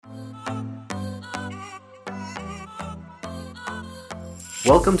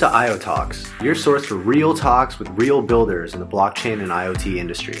Welcome to IO Talks, your source for real talks with real builders in the blockchain and IoT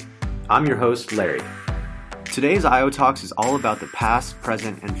industry. I'm your host, Larry. Today's IO Talks is all about the past,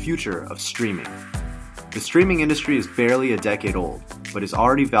 present, and future of streaming. The streaming industry is barely a decade old, but is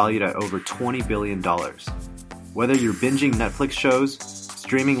already valued at over $20 billion. Whether you're binging Netflix shows,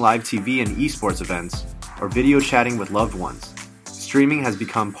 streaming live TV and esports events, or video chatting with loved ones, streaming has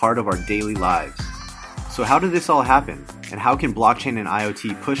become part of our daily lives. So how did this all happen, and how can blockchain and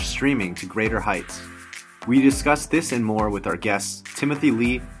IoT push streaming to greater heights? We discuss this and more with our guests, Timothy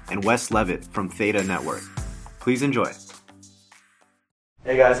Lee and Wes Levitt from Theta Network. Please enjoy.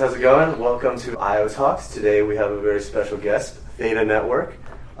 Hey guys, how's it going? Welcome to IO Talks. Today we have a very special guest, Theta Network.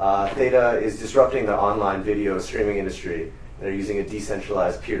 Theta is disrupting the online video streaming industry. They're using a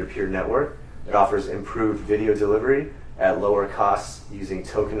decentralized peer-to-peer network that offers improved video delivery at lower costs using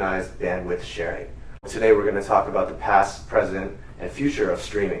tokenized bandwidth sharing. Today we're going to talk about the past, present, and future of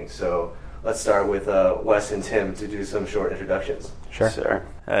streaming. So let's start with Wes and Tim to do some short introductions. Sure.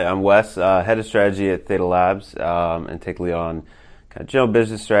 Hey, I'm Wes, head of strategy at Theta Labs, and take lead on kind of general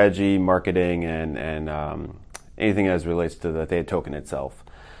business strategy, marketing, and anything as relates to the Theta token itself.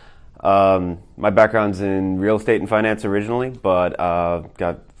 My background's in real estate and finance originally, but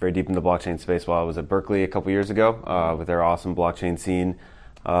got very deep in the blockchain space while I was at Berkeley a couple years ago with their awesome blockchain scene.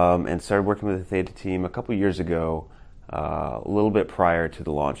 And started working with the Theta team a couple years ago, a little bit prior to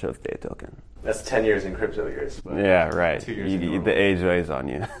the launch of Theta Token. That's 10 years in crypto years. Yeah, right. 2 years the age weighs on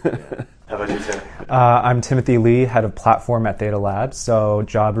you. Yeah. How about you, Tim? I'm Timothy Lee, head of platform at Theta Labs. So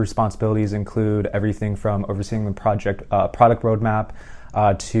job responsibilities include everything from overseeing the product roadmap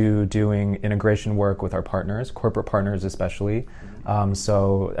to doing integration work with our partners, corporate partners especially.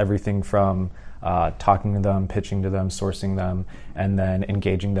 So everything from talking to them, pitching to them, sourcing them, and then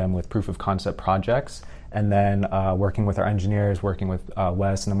engaging them with proof of concept projects, and then working with our engineers, working with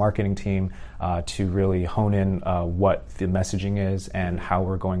Wes and the marketing team to really hone in what the messaging is and how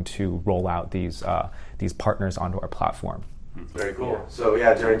we're going to roll out these partners onto our platform. Very cool. So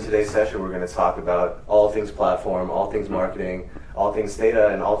during today's session we're going to talk about all things platform, all things marketing, all things Theta,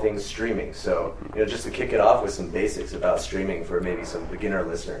 and all things streaming. So just to kick it off with some basics about streaming for maybe some beginner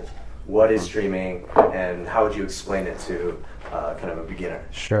listeners. What is streaming, and how would you explain it to kind of a beginner?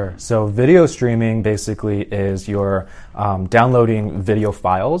 Sure. So video streaming basically is you're downloading video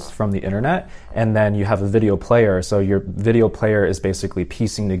files from the internet, and then you have a video player. So your video player is basically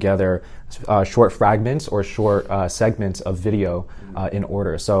piecing together short fragments or short segments of video in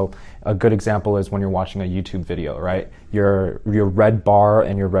order. So a good example is when you're watching a YouTube video, right? Your red bar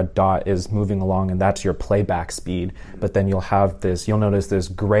and your red dot is moving along, and that's your playback speed. But then you'll notice this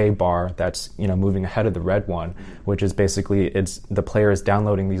gray bar that's moving ahead of the red one, which is basically the player is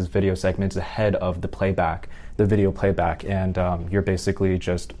downloading these video segments ahead of the video playback, and you're basically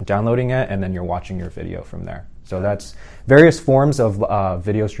just downloading it, and then you're watching your video from there. So that's various forms of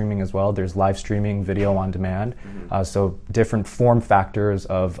video streaming as well. There's live streaming, video on demand, so different form factors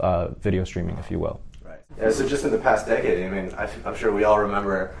of video streaming, if you will. Right. Yeah, so just in the past decade, I'm sure we all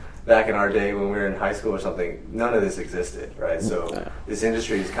remember back in our day when we were in high school or something, none of this existed, right? So this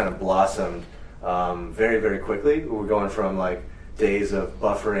industry has kind of blossomed very, very quickly. We're going from days of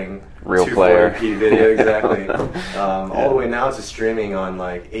buffering, real player 240p video, exactly, all the way now to streaming on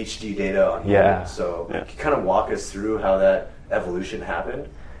HD data on mobile. So can you kind of walk us through how that evolution happened?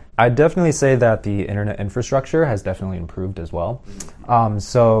 I'd definitely say that the internet infrastructure has definitely improved as well.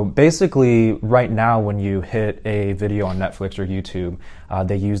 So basically, right now, when you hit a video on Netflix or YouTube,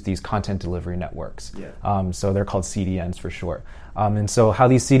 they use these content delivery networks. So they're called CDNs for short. And so how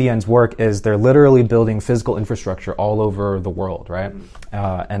these CDNs work is they're literally building physical infrastructure all over the world, right?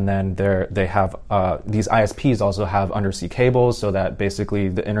 And then they have these ISPs also have undersea cables, so that basically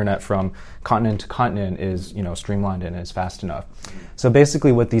the internet from continent to continent is streamlined and is fast enough. So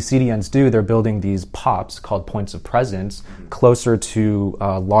basically, what these CDNs do, they're building these POPs called points of presence closer to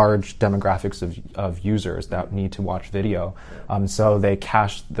large demographics of users that need to watch video. So they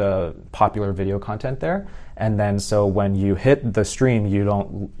cache the popular video content there. And then so when you hit the stream, you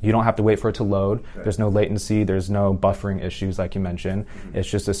don't have to wait for it to load. Right. There's no latency. There's no buffering issues like you mentioned. It's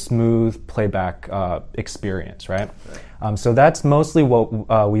just a smooth playback experience, right? So that's mostly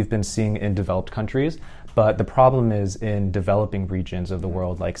what we've been seeing in developed countries. But the problem is in developing regions of the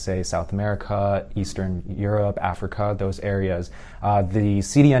world, like say South America, Eastern Europe, Africa, those areas, the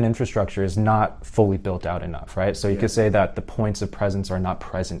CDN infrastructure is not fully built out enough, right? So you could say that the points of presence are not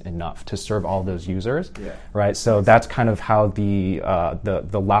present enough to serve all those users, right? So that's kind of how the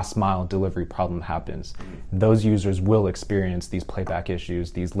last mile delivery problem happens. Those users will experience these playback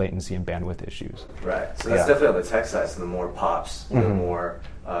issues, these latency and bandwidth issues. Right. So that's definitely on the tech side. So the more pops, the more,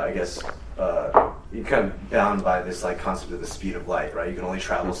 I guess, you're kind of bound by this like concept of the speed of light, right? You can only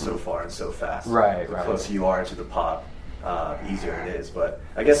travel so far and so fast. Right. The closer you are to the pop, easier it is. But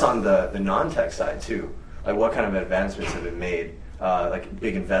I guess on the non-tech side too, like what kind of advancements have been made? Like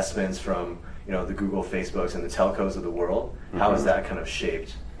big investments from the Google, Facebooks, and the telcos of the world. How has that kind of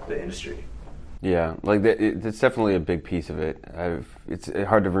shaped the industry? Yeah, like it's definitely a big piece of it. It's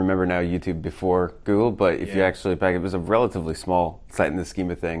hard to remember now YouTube before Google, but if you actually back, it was a relatively small site in the scheme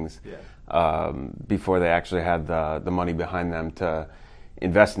of things. Before they actually had the money behind them to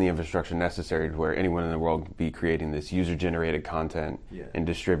invest in the infrastructure necessary to where anyone in the world could be creating this user-generated content and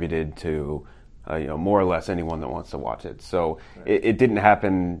distributed to more or less anyone that wants to watch it. So it didn't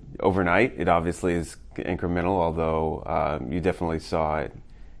happen overnight. It obviously is incremental, although you definitely saw it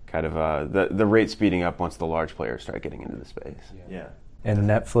kind of the rate speeding up once the large players start getting into the space. And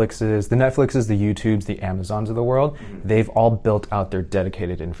the Netflixes, the YouTubes, the Amazons of the world, they've all built out their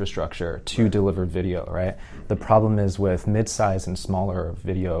dedicated infrastructure to deliver video, right? The problem is with mid-size and smaller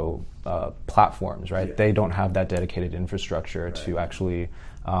video platforms, right? They don't have that dedicated infrastructure to actually,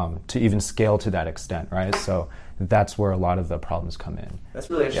 to even scale to that extent, right? So that's where a lot of the problems come in. That's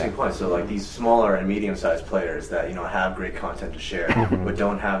a really interesting point. So like these smaller and medium-sized players that have great content to share, but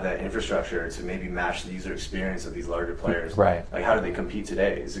don't have that infrastructure to maybe match the user experience of these larger players. Right. Like how do they compete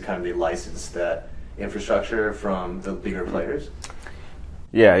today? Is it kind of they license that infrastructure from the bigger players?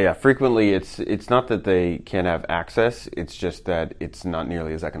 Yeah. Frequently, it's not that they can't have access. It's just that it's not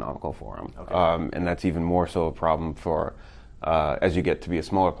nearly as economical for them, and that's even more so a problem for as you get to be a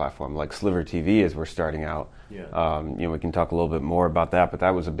smaller platform like Sliver TV as we're starting out. We can talk a little bit more about that, but that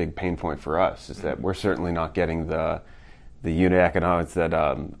was a big pain point for us. Is that we're certainly not getting the unit economics that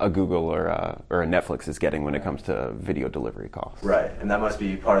a Google or a Netflix is getting when it comes to video delivery costs. Right, and that must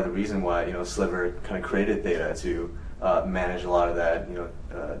be part of the reason why Sliver kind of created Theta to manage a lot of that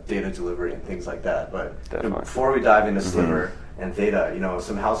data delivery and things like that. But before we dive into Sliver and Theta,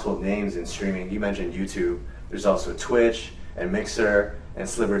 some household names in streaming. You mentioned YouTube. There's also Twitch and Mixer and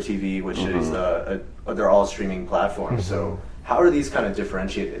Sliver TV, which is they're all streaming platforms. So how are these kind of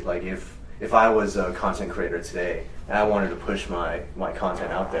differentiated? Like if I was a content creator today and I wanted to push my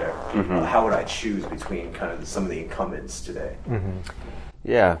content out there, how would I choose between kind of some of the incumbents today?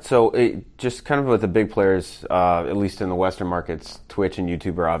 Yeah, so just kind of with the big players, at least in the Western markets, Twitch and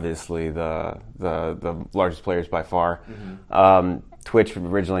YouTube are obviously the largest players by far. Twitch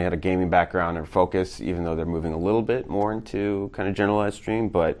originally had a gaming background or focus, even though they're moving a little bit more into kind of generalized stream.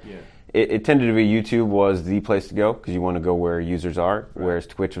 But it tended to be YouTube was the place to go because you want to go where users are, whereas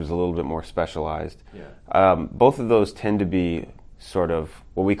Twitch was a little bit more specialized. Both of those tend to be sort of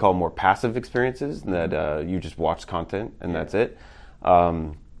what we call more passive experiences, that you just watch content and that's it.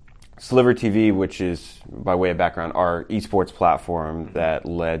 Sliver TV, which is, by way of background, our esports platform that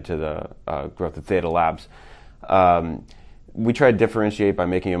led to the growth of Theta Labs. We try to differentiate by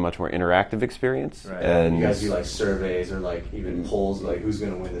making a much more interactive experience. Right. And you guys do like surveys or like even polls, like who's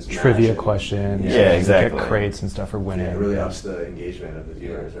going to win this match. Trivia questions. Yeah, exactly. Get crates and stuff for winning. Yeah, it really ups the engagement of the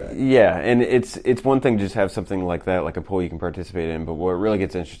viewers, right? Yeah, and it's one thing to just have something like that, like a poll you can participate in, but what really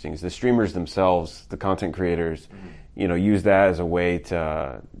gets interesting is the streamers themselves, the content creators, use that as a way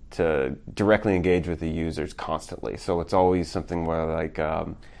to directly engage with the users constantly. So it's always something where like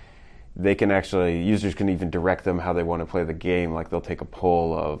users can even direct them how they want to play the game. Like they'll take a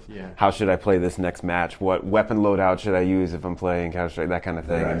poll of how should I play this next match? What weapon loadout should I use if I'm playing Counter-Strike? That kind of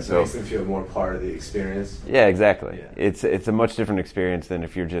thing. Right. And so it makes them feel more part of the experience. Yeah, exactly. Yeah. It's a much different experience than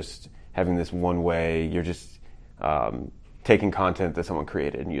if you're just having this one way. You're just taking content that someone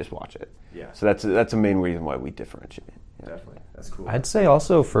created and you just watch it. Yeah. So that's a main reason why we differentiate. Definitely. That's cool. I'd say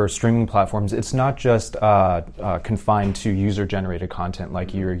also for streaming platforms, it's not just confined to user-generated content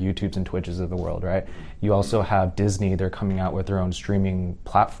like your YouTubes and Twitches of the world, right? You also have Disney. They're coming out with their own streaming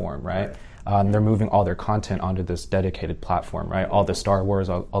platform, right? They're moving all their content onto this dedicated platform, right? All the Star Wars,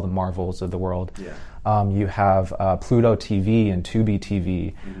 all the Marvels of the world. Yeah. You have Pluto TV and Tubi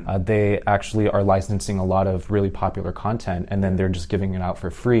TV. They actually are licensing a lot of really popular content, and then they're just giving it out for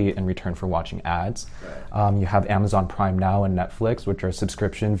free in return for watching ads. Right. You have Amazon Prime Now and Netflix, which are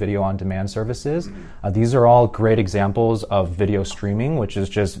subscription video on demand services. These are all great examples of video streaming, which is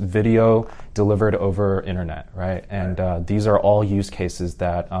just video delivered over internet, right? And these are all use cases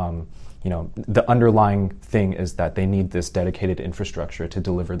that the underlying thing is that they need this dedicated infrastructure to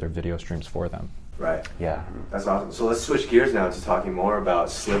deliver their video streams for them. Right. Yeah. That's awesome. So let's switch gears now to talking more about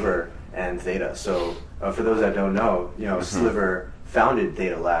Sliver and Theta. So for those that don't know, Sliver founded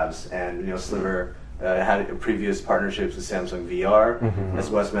Theta Labs, and Sliver had previous partnerships with Samsung VR, as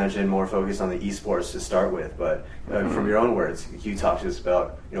Wes mentioned, more focused on the esports to start with. But from your own words, can you talk to us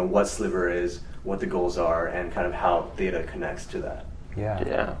about what Sliver is, what the goals are, and kind of how Theta connects to that?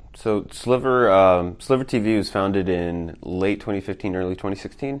 Yeah. So Sliver TV was founded in late 2015, early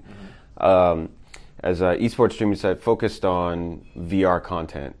 2016. As an esports streaming site focused on VR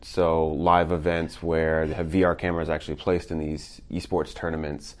content, so live events where they have VR cameras actually placed in these esports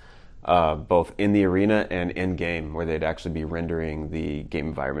tournaments, both in the arena and in game, where they'd actually be rendering the game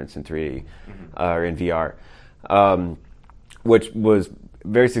environments in 3D or in VR, which was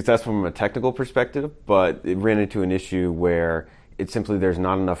very successful from a technical perspective, but it ran into an issue where there's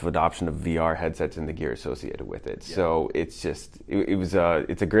not enough adoption of VR headsets and the gear associated with it. Yeah. So it's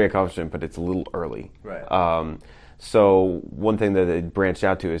a great accomplishment, but it's a little early. Right. So one thing that it branched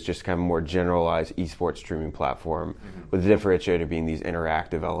out to is just kind of a more generalized esports streaming platform, with the differentiator being these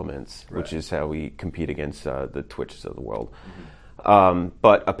interactive elements, which is how we compete against the Twitches of the world.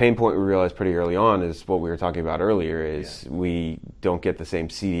 But a pain point we realized pretty early on is what we were talking about earlier is we don't get the same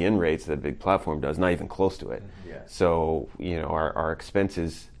CDN rates that a big platform does, not even close to it. So, our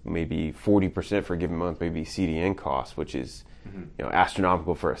expenses may be 40% for a given month, maybe CDN costs, which is,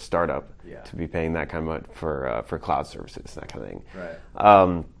 astronomical for a startup to be paying that kind of money for cloud services, that kind of thing.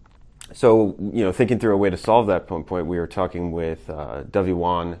 Right. So, thinking through a way to solve that point, we were talking with Dovey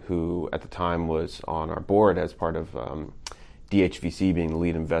Wan, who at the time was on our board as part of DHVC being the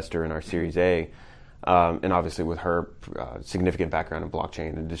lead investor in our Series A. And obviously with her significant background in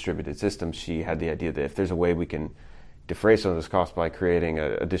blockchain and distributed systems, she had the idea that if there's a way we can defray some of this cost by creating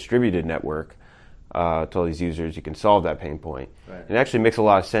a distributed network to all these users, you can solve that pain point. Right. And it actually makes a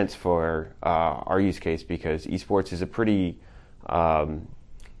lot of sense for our use case, because esports is a pretty,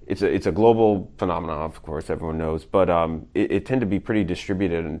 it's a global phenomenon, of course, everyone knows, but it tend to be pretty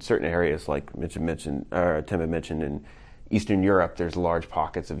distributed in certain areas, like Tim had mentioned in Eastern Europe. There's large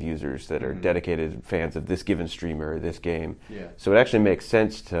pockets of users that are dedicated fans of this given streamer or this game. Yeah. So it actually makes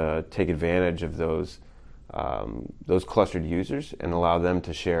sense to take advantage of those clustered users and allow them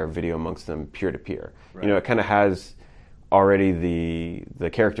to share video amongst them peer-to-peer. Right. It kind of has already the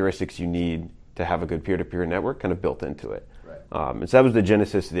characteristics you need to have a good peer-to-peer network kind of built into it. Right. And so that was the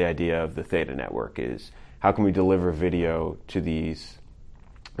genesis of the idea of the Theta network, is how can we deliver video to these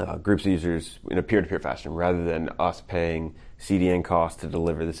groups of users in a peer-to-peer fashion, rather than us paying CDN costs to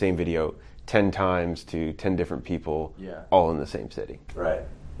deliver the same video 10 times to 10 different people all in the same city. Right.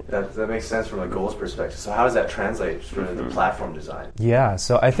 That makes sense from a goals perspective. So how does that translate from the platform design? Yeah,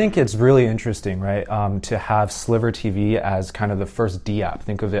 so I think it's really interesting, right, to have Sliver TV as kind of the first DApp.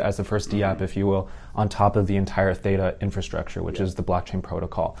 Think of it as the first DApp, if you will, on top of the entire Theta infrastructure, which is the blockchain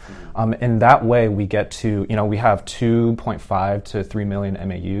protocol. In that way, we get to, we have 2.5 to 3 million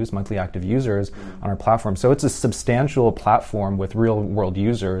MAUs, monthly active users, on our platform. So it's a substantial platform with real world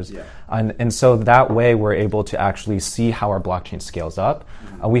users. Yeah. And so that way, we're able to actually see how our blockchain scales up.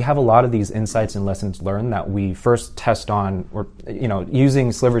 We have a lot of these insights and lessons learned that we first test on, or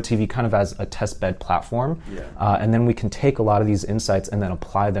using Sliver TV kind of as a test bed platform, and then we can take a lot of these insights and then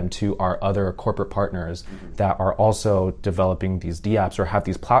apply them to our other corporate partners that are also developing these DApps or have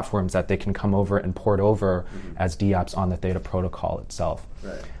these platforms that they can come over and port over as DApps on the Theta protocol itself.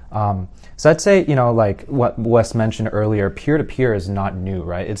 Right. So I'd say, like what Wes mentioned earlier, peer-to-peer is not new,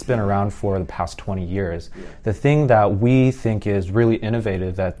 right? It's been around for the past 20 years. Yeah. The thing that we think is really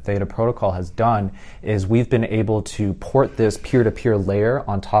innovative that Theta Protocol has done is we've been able to port this peer-to-peer layer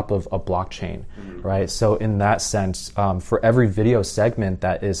on top of a blockchain, right? So in that sense, for every video segment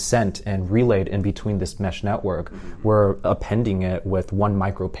that is sent and relayed in between this mesh network, we're appending it with one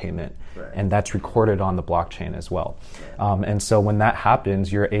micropayment. and that's recorded on the blockchain as well. And so when that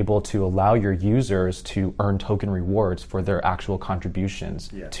happens, you're able to allow your users to earn token rewards for their actual contributions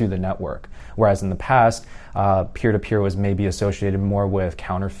to the network. Whereas in the past, peer-to-peer was maybe associated more with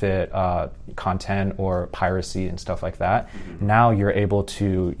counterfeit content or piracy and stuff like that. Now you're able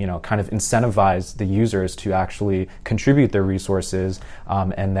to, kind of incentivize the users to actually contribute their resources,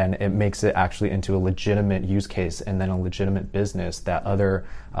 and then it makes it actually into a legitimate use case and then a legitimate business that other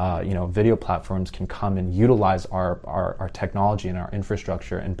video platforms can come and utilize our technology and our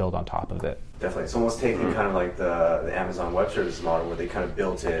infrastructure and build on top of it. Definitely. It's almost taking kind of like the Amazon Web Services model where they kind of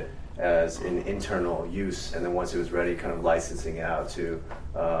built it as an internal use, and then once it was ready, kind of licensing it out to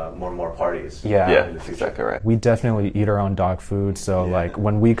more and more parties. Yeah, exactly right. We definitely eat our own dog food. So like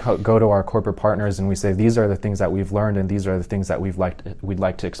when we go to our corporate partners and we say, these are the things that we've learned and these are the things that we'd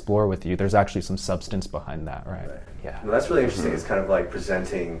like to explore with you, there's actually some substance behind that, right? Yeah. Well, that's really interesting. It's kind of like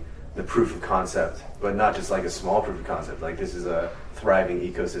presenting the proof of concept, but not just like a small proof of concept. Like this is a thriving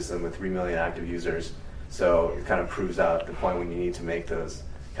ecosystem with 3 million active users. So it kind of proves out the point when you need to make those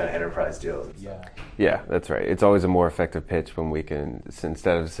kind of enterprise deals. Yeah, that's right. It's always a more effective pitch when we can,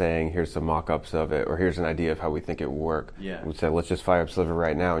 instead of saying, here's some mock-ups of it, or here's an idea of how we think it will work, we say, let's just fire up Sliver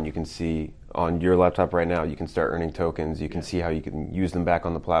right now, and you can see on your laptop right now, you can start earning tokens, you can see how you can use them back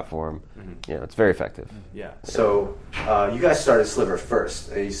on the platform. It's very effective. So you guys started Sliver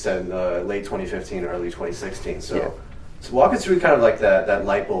first. You said late 2015, early 2016. So walk us through kind of like that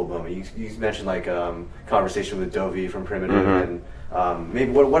light bulb moment. You mentioned like conversation with Dovey from Primitive, and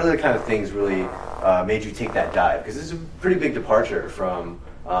maybe what are the kind of things really made you take that dive? Because this is a pretty big departure from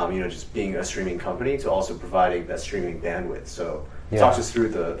just being a streaming company to also providing that streaming bandwidth. So talk us through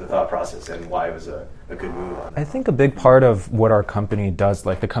the thought process and why it was a good move. I think a big part of what our company does,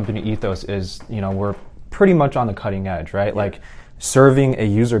 like the company ethos, is we're pretty much on the cutting edge, right? Like serving a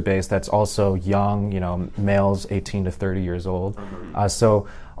user base that's also young, males 18 to 30 years old. So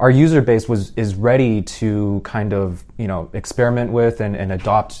our user base is ready to kind of, experiment with and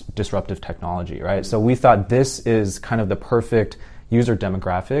adopt disruptive technology, right? So we thought this is kind of the perfect user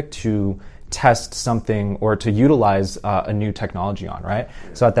demographic to test something or to utilize a new technology on, right?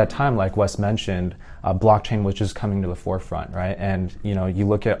 So at that time, like Wes mentioned, blockchain was just coming to the forefront, right? And you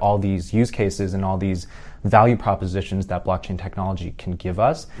look at all these use cases and all these value propositions that blockchain technology can give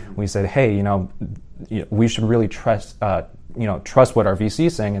us. We said, hey, we should really trust what our VC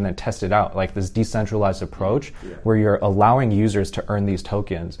is saying and then test it out, like this decentralized approach where you're allowing users to earn these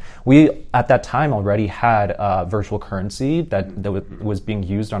tokens. We, at that time, already had virtual currency that was being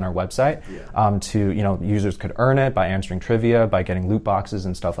used on our website to, users could earn it by answering trivia, by getting loot boxes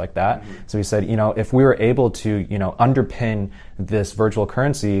and stuff like that. So we said, if we were able to, underpin this virtual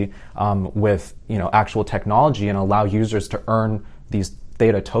currency with, actual technology and allow users to earn these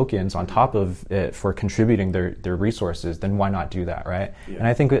Theta tokens on top of it for contributing their resources, then why not do that, right? And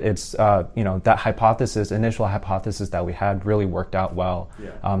I think it's that initial hypothesis that we had really worked out well.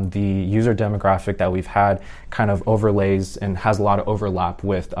 The user demographic that we've had kind of overlays and has a lot of overlap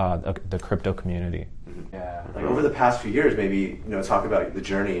with the crypto community. Like over the past few years, maybe talk about the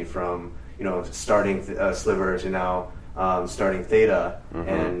journey from starting Sliver to now starting Theta,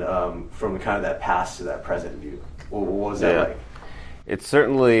 and from kind of that past to that present view. What was that like? It's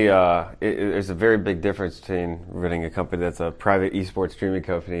certainly, there's a very big difference between running a company that's a private esports streaming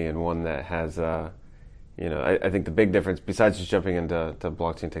company and one that has, I think the big difference, besides just jumping into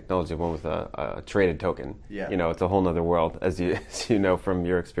blockchain technology, one with a traded token. It's a whole nother world, as you know from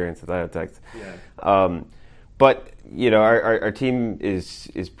your experience with IoTeX. But, our team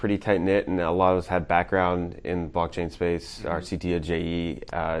is pretty tight-knit, and a lot of us had background in the blockchain space. Our CTO, J.E.,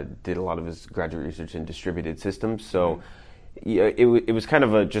 did a lot of his graduate research in distributed systems, so it was kind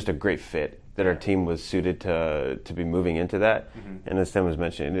of just a great fit that our team was suited to be moving into that. And as Tim was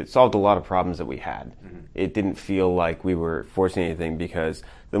mentioning, it solved a lot of problems that we had. It didn't feel like we were forcing anything, because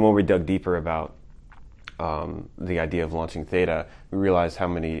the more we dug deeper about the idea of launching Theta, we realized how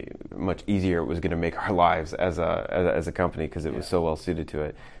much easier it was going to make our lives as a company, because it was so well suited to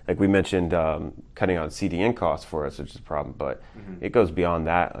it. Like we mentioned, cutting out CDN costs for us, which is a problem, but it goes beyond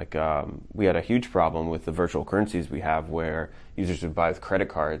that. Like we had a huge problem with the virtual currencies we have, where users would buy with credit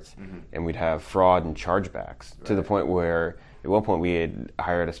cards, and we'd have fraud and chargebacks to the point where at one point we had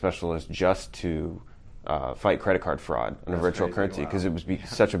hired a specialist just to fight credit card fraud on a virtual currency, because it was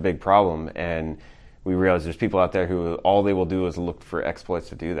such a big problem. And we realize there's people out there who all they will do is look for exploits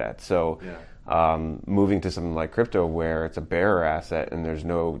to do that. So moving to something like crypto, where it's a bearer asset and there's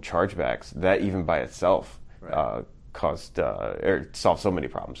no chargebacks, that even by itself solves so many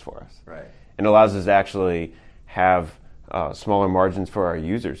problems for us. And allows us to actually have smaller margins for our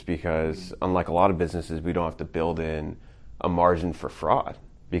users, because unlike a lot of businesses, we don't have to build in a margin for fraud,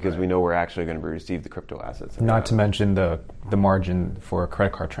 because we know we're actually going to receive the crypto assets. Not to mention the margin for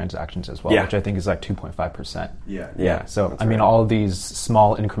credit card transactions as well, which I think is like 2.5%. Yeah. So I mean, all of these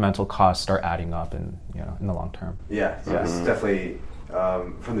small incremental costs start adding up in the long term. It's definitely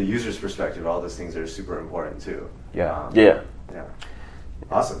from the user's perspective, all those things are super important too. Yeah.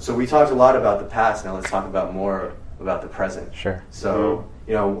 Awesome. So we talked a lot about the past. Now let's talk about more about the present. Sure. So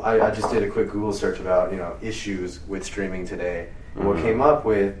I just did a quick Google search about issues with streaming today. And what came up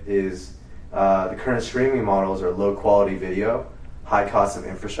with is the current streaming models are low quality video, high cost of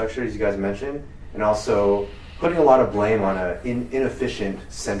infrastructure, as you guys mentioned, and also putting a lot of blame on an inefficient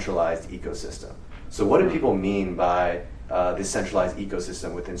centralized ecosystem. So what do people mean by this centralized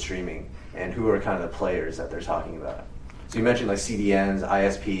ecosystem within streaming, and who are kind of the players that they're talking about? So you mentioned like CDNs,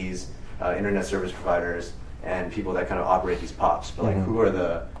 ISPs, internet service providers, and people that kind of operate these POPs. But like, who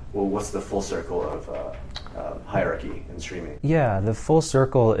are what's the full circle of hierarchy in streaming? Yeah, the full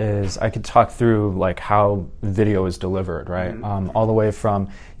circle is, I could talk through like how video is delivered, right? All the way from,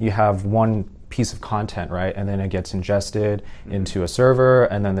 you have one piece of content, right? And then it gets ingested into a server,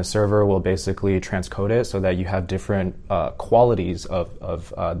 and then the server will basically transcode it so that you have different qualities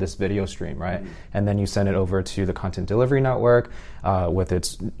of this video stream, right? And then you send it over to the content delivery network with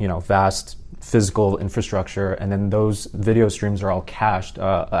its vast physical infrastructure, and then those video streams are all cached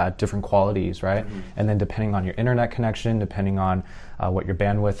at different qualities, right? And then depending on your internet connection, depending on what your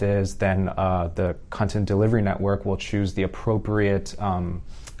bandwidth is, then the content delivery network will choose the appropriate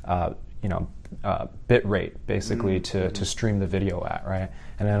bit rate basically to stream the video at, right?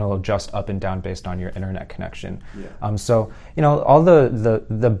 And then it'll adjust up and down based on your internet connection. So all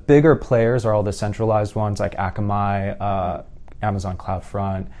the bigger players are all the centralized ones like Akamai, Amazon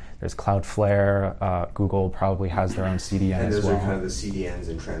CloudFront. There's Cloudflare. Google probably has their own CDN and as well. And those are kind of the CDNs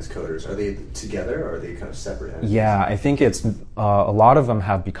and transcoders. Are they together, or are they kind of separate entities? Yeah, I think it's a lot of them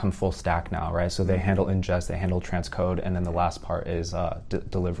have become full stack now, right? So they handle ingest, they handle transcode, and then the last part is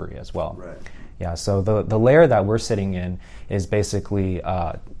delivery as well. Right. Yeah, so the layer that we're sitting in is basically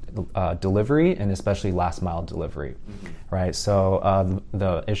delivery, and especially last mile delivery, right? So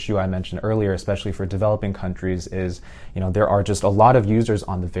the issue I mentioned earlier, especially for developing countries, is there are just a lot of users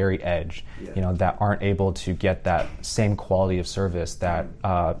on the very edge, that aren't able to get that same quality of service that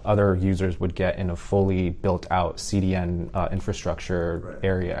other users would get in a fully built out CDN infrastructure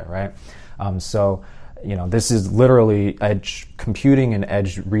area, right? This is literally edge computing and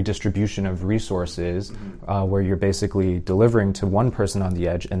edge redistribution of resources, where you're basically delivering to one person on the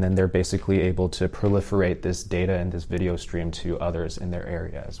edge, and then they're basically able to proliferate this data and this video stream to others in their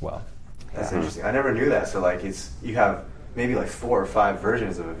area as well. That's interesting. I never knew that. So like, you have maybe like 4 or 5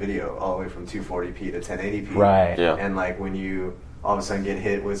 versions of a video, all the way from 240p to 1080p. Right. Yeah. And like, when you all of a sudden get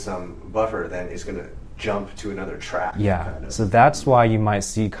hit with some buffer, then it's going to jump to another track. Yeah, kind of. So that's why you might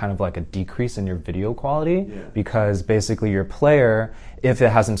see kind of like a decrease in your video quality, because basically your player, if it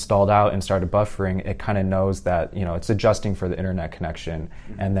hasn't stalled out and started buffering, it kind of knows that it's adjusting for the internet connection,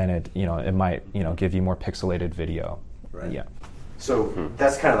 and then it might give you more pixelated video. Right. Yeah. So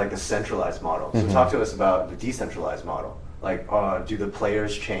that's kind of like the centralized model. So talk to us about the decentralized model. Like, do the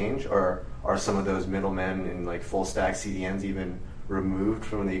players change, or are some of those middlemen in like full stack CDNs even removed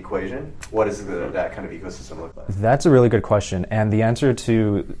from the equation? What does that kind of ecosystem look like? That's a really good question. And the answer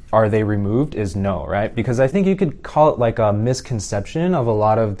to are they removed is no, right? Because I think you could call it like a misconception of a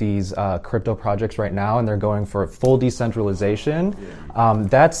lot of these crypto projects right now, and they're going for full decentralization.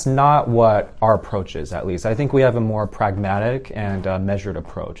 That's not what our approach is, at least. I think we have a more pragmatic and measured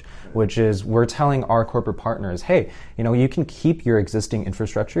approach, which is we're telling our corporate partners, hey, you can keep your existing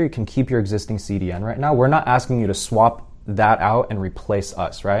infrastructure, you can keep your existing CDN right now. We're not asking you to swap that out and replace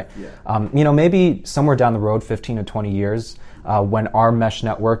us, right? Maybe somewhere down the road, 15 to 20 years, when our mesh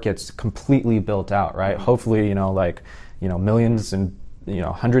network gets completely built out, right? Hopefully, millions and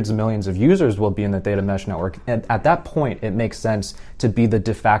hundreds of millions of users will be in the data mesh network. And at that point, it makes sense to be the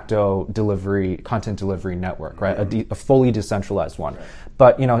de facto content delivery network, right? A fully decentralized one.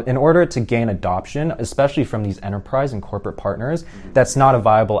 But in order to gain adoption, especially from these enterprise and corporate partners, that's not a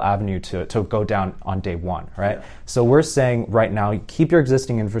viable avenue to go down on day one, right? So we're saying right now, keep your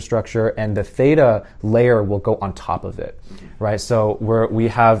existing infrastructure, and the Theta layer will go on top of it, right? So we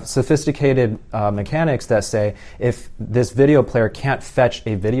have sophisticated mechanics that say if this video player can't fetch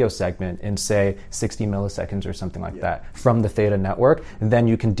a video segment in, say, 60 milliseconds or something like that from the Theta network, then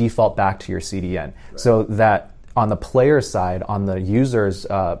you can default back to your CDN. So that on the player side, on the user's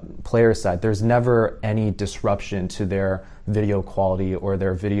player side, there's never any disruption to their video quality or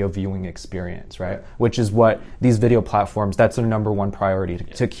their video viewing experience, right? Which is what these video platforms, that's their number one priority,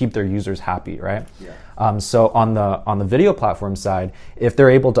 to keep their users happy, right? So on the video platform side, if they're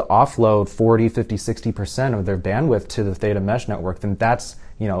able to offload 40, 50, 60% of their bandwidth to the Theta Mesh network, then that's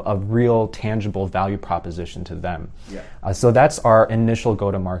a real tangible value proposition to them. So that's our initial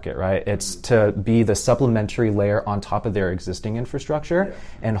go-to-market, right? It's to be the supplementary layer on top of their existing infrastructure,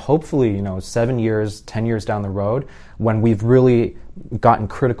 and hopefully, 7 years, 10 years down the road, when we've really gotten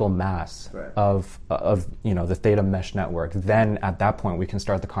critical mass of the Theta Mesh network, then at that point we can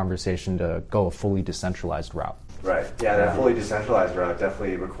start the conversation to go a fully decentralized route. Right. Yeah, that fully decentralized route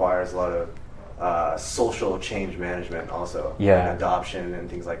definitely requires a lot of social change management also, like adoption and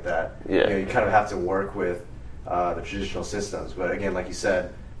things like that. You kind of have to work with the traditional systems, but again, like you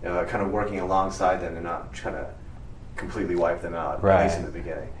said, kind of working alongside them and not trying to completely wipe them out, at least in the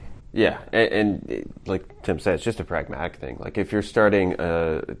beginning. Yeah, and like Tim said, it's just a pragmatic thing. Like if you're starting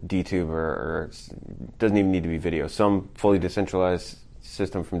a DTube or it doesn't even need to be video, some fully decentralized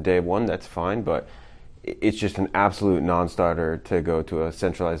system from day one, that's fine, but it's just an absolute non-starter to go to a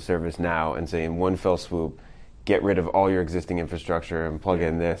centralized service now and say in one fell swoop, get rid of all your existing infrastructure and plug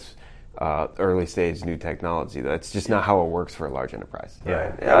in this early stage new technology. That's just not how it works for a large enterprise.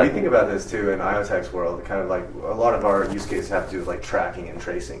 We think about this too in IoTech's world. Kind of like a lot of our use cases have to do with like tracking and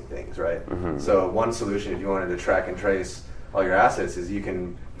tracing things, right? So one solution, if you wanted to track and trace all your assets, is you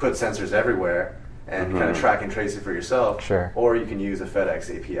can put sensors everywhere and kind of track and trace it for yourself. Or you can use a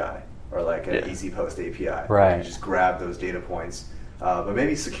FedEx API. Or like an EasyPost API. Right. You just grab those data points, but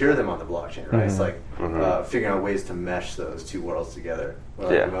maybe secure them on the blockchain, right? It's like figuring out ways to mesh those two worlds together.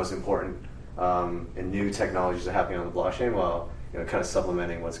 The most important and new technologies are happening on the blockchain while kind of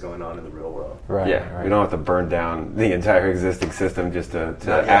supplementing what's going on in the real world. We don't have to burn down the entire existing system just to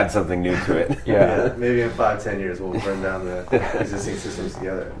add something new to it. Maybe in 5-10 years we'll burn down the existing systems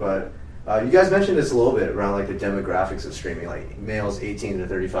together. But you guys mentioned this a little bit around like the demographics of streaming, like males 18 to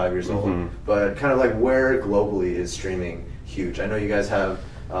 35 years old, but kind of like where globally is streaming huge? I know you guys have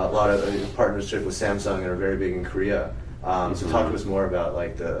a lot of partnership with Samsung and are very big in Korea. So talk to us more about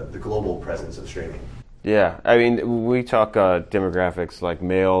like the global presence of streaming. Yeah, I mean, we talk demographics like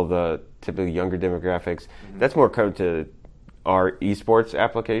male, the typically younger demographics. That's more come to our esports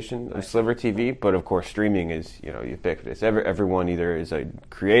application of Sliver TV, but of course streaming is ubiquitous. Everyone either is a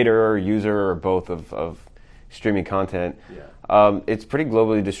creator or user or both of streaming content. It's pretty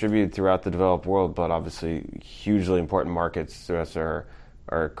globally distributed throughout the developed world, but obviously hugely important markets to us are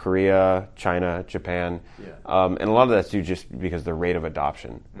Korea, China, Japan, and a lot of that's due just because the rate of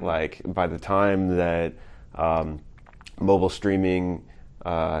adoption. Like by the time that mobile streaming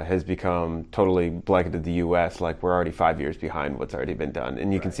has become totally blanketed the U.S., like we're already 5 years behind what's already been done.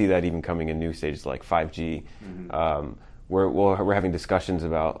 And you can see that even coming in new stages like 5G. We're having discussions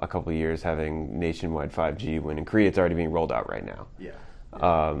about a couple of years having nationwide 5G when in Korea it's already being rolled out right now.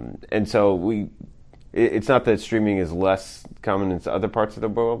 And so it's not that streaming is less common in other parts of the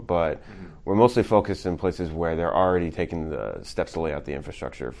world, but we're mostly focused in places where they're already taking the steps to lay out the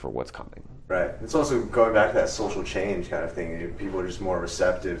infrastructure for what's coming. Right. It's also going back to that social change kind of thing. People are just more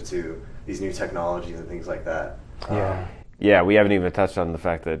receptive to these new technologies and things like that. Yeah, we haven't even touched on the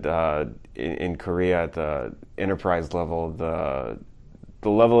fact that in Korea at the enterprise level, the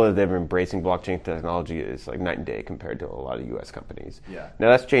level that they're embracing blockchain technology is like night and day compared to a lot of U.S. companies. Now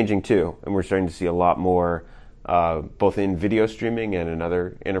that's changing too, and we're starting to see a lot more both in video streaming and in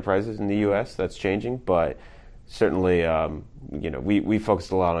other enterprises in the U.S. That's changing, but certainly, we focused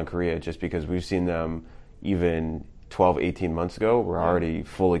a lot on Korea just because we've seen them even 12, 18 months ago. We're already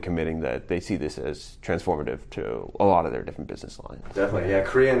fully committing that they see this as transformative to a lot of their different business lines. Definitely,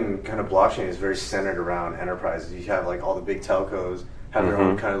 Korean kind of blockchain is very centered around enterprises. You have like all the big telcos have their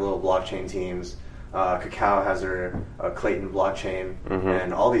own kind of little blockchain teams. Kakao has their Clayton blockchain,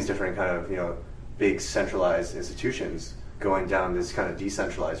 and all these different kind of big centralized institutions going down this kind of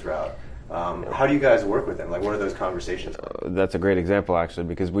decentralized route. How do you guys work with them? Like, what are those conversations? That's a great example, actually,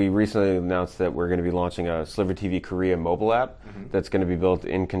 because we recently announced that we're going to be launching a Sliver TV Korea mobile app that's going to be built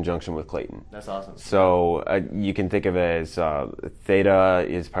in conjunction with Clayton. That's awesome. So you can think of it as Theta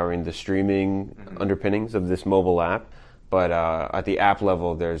is powering the streaming underpinnings of this mobile app, but at the app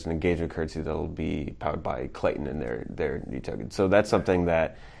level, there's an engagement currency that will be powered by Clayton and their new token. So that's something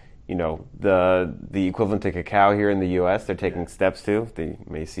that the equivalent to Kakao here in the U.S., they're taking steps to. They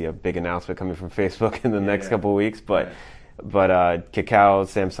may see a big announcement coming from Facebook in the next couple of weeks, but Kakao,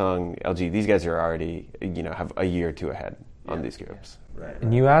 Samsung, LG, these guys are already have a year or two ahead on these groups. Right.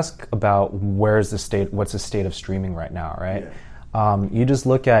 And you ask about what's the state of streaming right now, right? Yeah. You just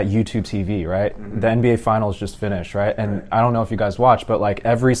look at YouTube TV, right? The NBA Finals just finished, right? And I don't know if you guys watch, but like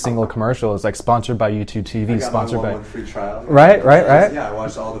every single commercial is like sponsored by YouTube TV, sponsored by free trial. Right. Yeah, I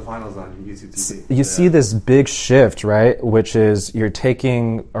watched all the finals on YouTube TV. You see this big shift, right? Which is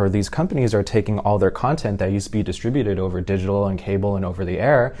these companies are taking all their content that used to be distributed over digital and cable and over the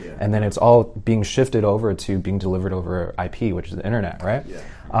air, and then it's all being shifted over to being delivered over IP, which is the internet, right? Yeah.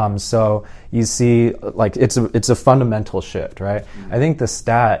 So you see, like it's a fundamental shift, right? I think the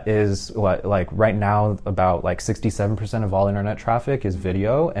stat is right now about like 67% of all internet traffic is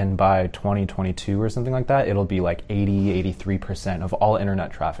video, and by 2022 or something like that, it'll be like 83% of all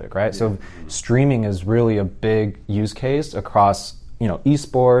internet traffic, right? So streaming is really a big use case across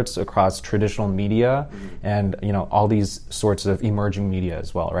esports, across traditional media, and all these sorts of emerging media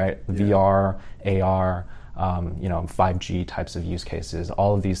as well, right? VR, AR. 5G types of use cases.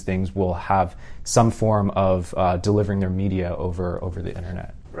 All of these things will have some form of delivering their media over the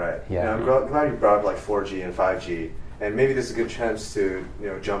internet. Right. Yeah. I'm glad you brought up like 4G and 5G, and maybe this is a good chance to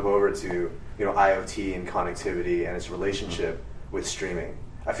jump over to IoT and connectivity and its relationship with streaming.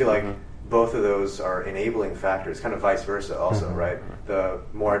 I feel like both of those are enabling factors, kind of vice versa also, right? The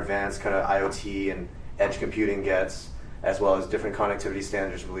more advanced kind of IoT and edge computing gets, as well as different connectivity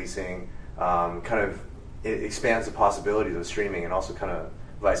standards releasing, it expands the possibilities of streaming, and also kind of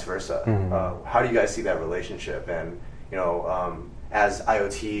vice versa. How do you guys see that relationship? And as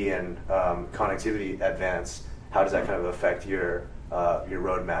IoT and connectivity advance, how does that kind of affect your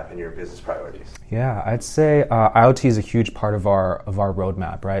roadmap and your business priorities? Yeah, I'd say IoT is a huge part of our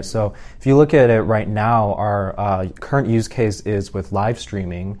roadmap, right? So if you look at it right now, our current use case is with live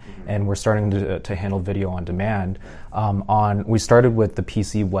streaming, and we're starting to handle video on demand. We started with the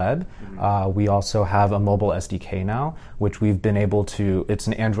PC web. We also have a mobile SDK now, which we've been able to. It's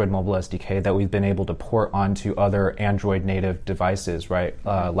an Android mobile SDK that we've been able to port onto other Android native devices, right?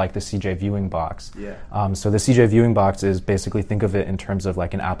 Like the CJ Viewing Box. Yeah. So the CJ Viewing Box is basically, think of it in terms of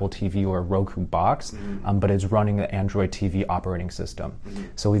like an Apple TV or a Roku box, but it's running the Android TV operating system.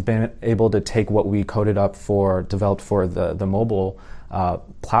 So we've been able to take what we developed for the mobile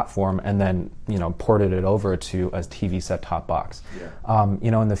platform, and then ported it over to a TV set-top box.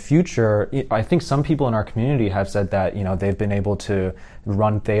 In the future, I think some people in our community have said that they've been able to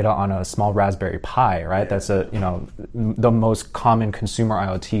run Theta on a small Raspberry Pi, right? That's the most common consumer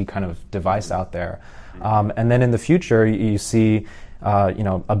IoT kind of device out there. And then in the future, you see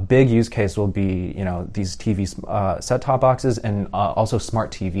a big use case will be these TV set-top boxes, and also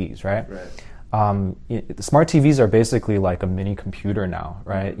smart TVs, right? Smart TVs are basically like a mini computer now,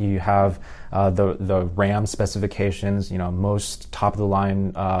 right? You have the RAM specifications. Most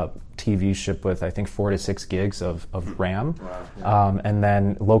top-of-the-line TVs ship with, I think, 4 to 6 gigs of RAM. And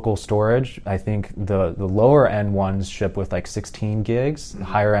then local storage, I think the lower end ones ship with like 16 gigs. The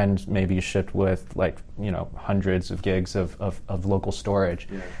higher end maybe shipped with like hundreds of gigs of local storage.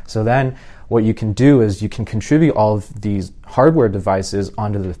 So then what you can do is you can contribute all of these hardware devices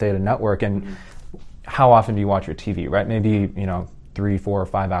onto the Theta network. And how often do you watch your TV, right? Maybe 3, 4, or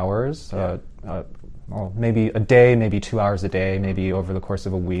 5 hours. Well, maybe a day, maybe 2 hours a day, maybe over the course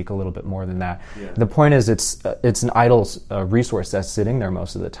of a week, a little bit more than that. The point is, it's an idle resource that's sitting there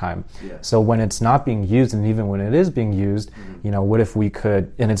most of the time. So when it's not being used, and even when it is being used, what if we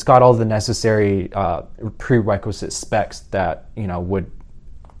could? And it's got all the necessary prerequisite specs that would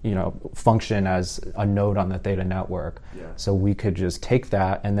function as a node on the Theta network. So we could just take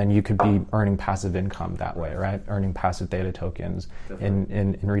that, and then you could be earning passive income that way, right? Earning passive Theta tokens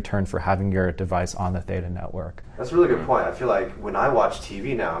in return for having your device on the Theta network. That's a really good point. I feel like when I watch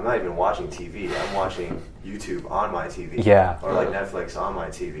TV now, I'm not even watching TV. I'm watching YouTube on my TV. Or like Netflix on my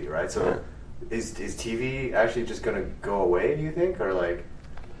TV, right? So is TV actually just going to go away, do you think? Or like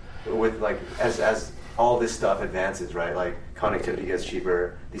with like as all this stuff advances, right? Like connectivity gets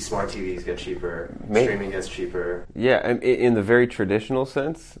cheaper, these smart TVs get cheaper, streaming gets cheaper. Yeah, in the very traditional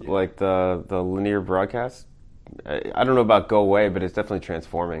sense, like the linear broadcast, I don't know about go away, but it's definitely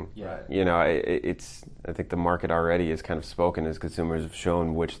transforming. I think the market already is kind of spoken as consumers have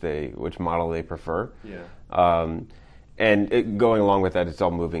shown which model they prefer. And going along with that, it's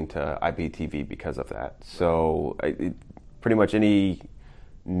all moving to IPTV because of that. So pretty much any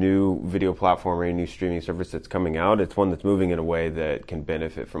new video platform or any new streaming service that's coming out, it's one that's moving in a way that can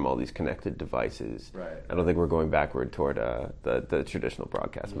benefit from all these connected devices. Right. I don't think we're going backward toward the traditional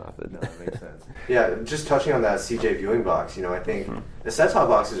broadcast method. No, that makes sense. Yeah, just touching on that CJ viewing box, I think the set-top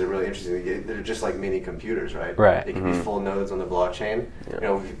boxes are really interesting. They're just like mini computers, right? Right. They can be full nodes on the blockchain.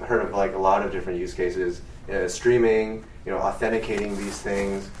 Yeah. We've heard of like a lot of different use cases, streaming, authenticating these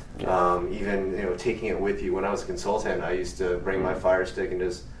things. Even taking it with you. When I was a consultant, I used to bring my Fire Stick and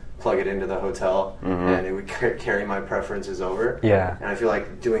just plug it into the hotel, and it would carry my preferences over. Yeah. And I feel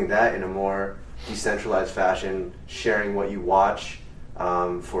like doing that in a more decentralized fashion, sharing what you watch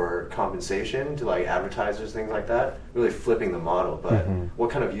for compensation to like advertisers, things like that, really flipping the model. But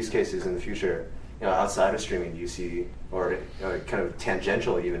what kind of use cases in the future, outside of streaming, do you see, or kind of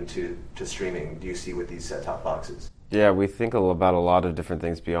tangential even to streaming, do you see with these set-top boxes? Yeah, we think about a lot of different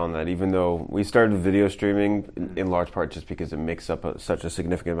things beyond that, even though we started video streaming in large part just because it makes up such a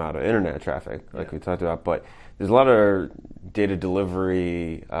significant amount of internet traffic, like we talked about. But there's a lot of data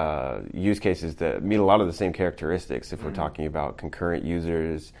delivery use cases that meet a lot of the same characteristics if we're talking about concurrent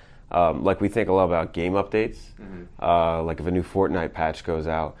users. Like we think a lot about game updates. Like if a new Fortnite patch goes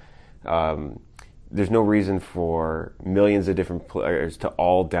out, there's no reason for millions of different players to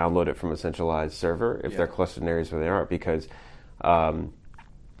all download it from a centralized server if they're clustered in areas where they aren't, because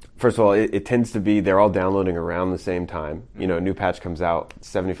first of all, it tends to be they're all downloading around the same time. A new patch comes out,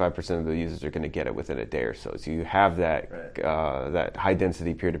 75% of the users are going to get it within a day or so. So you have that that high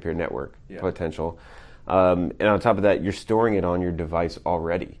density peer-to-peer network potential. And on top of that, you're storing it on your device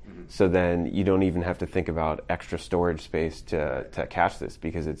already. So then you don't even have to think about extra storage space to cache this,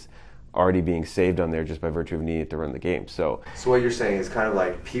 because it's already being saved on there just by virtue of needing it to run the game. So what you're saying is kind of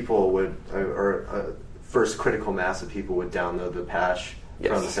like people would, or first critical mass of people would download the patch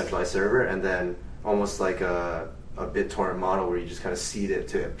from the centralized server, and then almost like a BitTorrent model where you just kind of seed it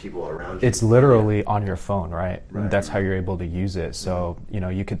to people around you. It's literally on your phone, right? That's how you're able to use it. So,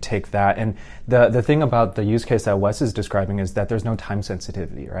 you could take that. And the thing about the use case that Wes is describing is that there's no time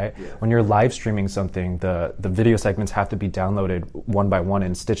sensitivity, right? Yeah. When you're live streaming something, the video segments have to be downloaded one by one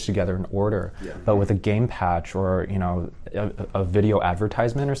and stitched together in order. Yeah. But with a game patch or, a video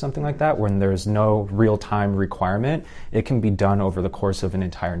advertisement or something like that, when there's no real-time requirement, it can be done over the course of an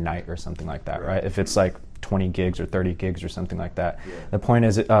entire night or something like that, right? If it's like 20 gigs or 30 gigs or something like that. Yeah. The point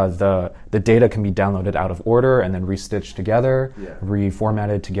is the data can be downloaded out of order and then restitched together,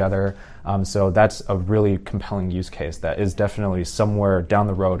 reformatted together. So that's a really compelling use case that is definitely somewhere down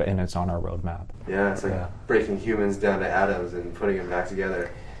the road, and it's on our roadmap. Yeah, it's like breaking humans down to atoms and putting them back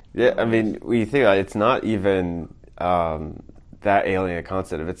together. Yeah, I mean, when you think about it, it's not even that alien a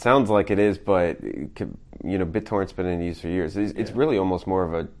concept. It sounds like it is, but BitTorrent's been in use for years. It's really almost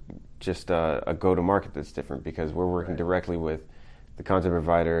more of just a go-to-market that's different, because we're working directly with the content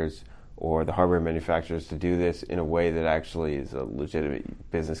providers or the hardware manufacturers to do this in a way that actually is a legitimate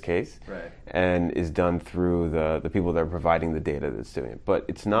business case and is done through the people that are providing the data that's doing it. But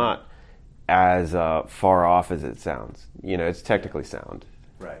it's not as far off as it sounds. It's technically sound.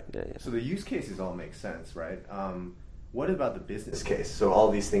 Right. Yeah. So the use cases all make sense, right? What about the business case? So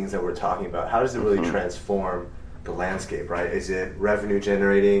all these things that we're talking about, how does it really transform the landscape, right? Is it revenue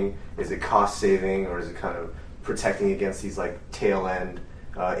generating? Is it cost saving? Or is it kind of protecting against these like tail end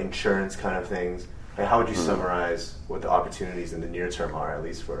insurance kind of things? Like, how would you summarize what the opportunities in the near term are, at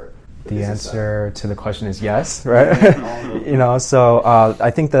least for the answer to the question is yes, right? So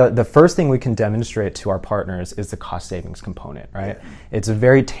I think the first thing we can demonstrate to our partners is the cost savings component, right? Yeah. It's a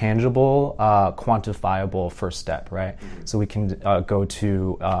very tangible, quantifiable first step, right? So we can go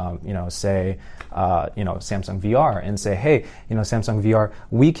to, say, Samsung VR and say, hey, Samsung VR,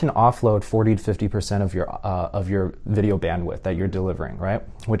 we can offload 40 to 50% of your video bandwidth that you're delivering, right?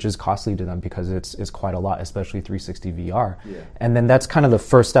 Which is costly to them because it's quite a lot, especially 360 VR. Yeah. And then that's kind of the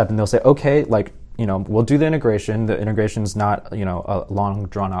first step, and they'll say, okay, we'll do the integration. The integration's not, a long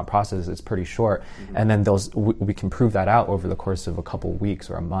drawn out process. It's pretty short. And then we can prove that out over the course of a couple weeks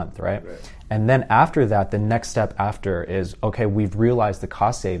or a month, right? And then after that, the next step after is, okay, we've realized the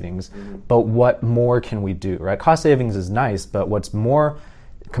cost savings, but what more can we do, right? Cost savings is nice, but what's more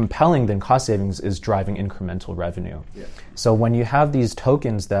compelling than cost savings is driving incremental revenue. Yeah. So when you have these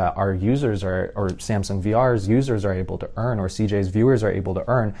tokens that our users or Samsung VR's users are able to earn, or CJ's viewers are able to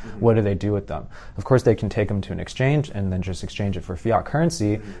earn, what do they do with them? Of course, they can take them to an exchange and then just exchange it for fiat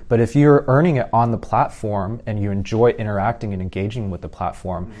currency. But if you're earning it on the platform and you enjoy interacting and engaging with the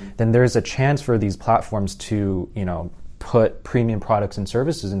platform, then there's a chance for these platforms to, put premium products and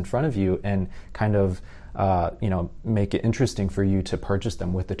services in front of you and kind of make it interesting for you to purchase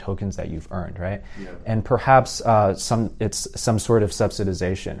them with the tokens that you've earned, right? Yeah. And perhaps it's some sort of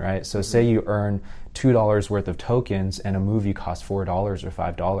subsidization, right? So say you earn $2 worth of tokens and a movie costs $4 or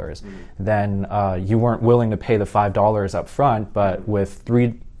 $5, then you weren't willing to pay the $5 up front, but with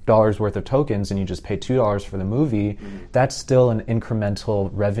 $3 worth of tokens and you just pay $2 for the movie, that's still an incremental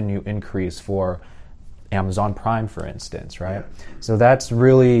revenue increase for Amazon Prime, for instance, right? Yeah. So that's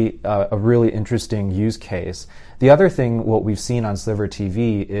really a really interesting use case. The other thing, what we've seen on Sliver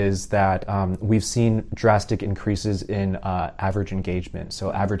TV is that we've seen drastic increases in average engagement,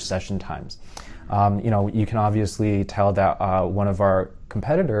 so average session times. You can obviously tell that one of our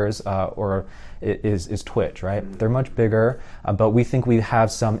competitors is Twitch, right? They're much bigger, but we think we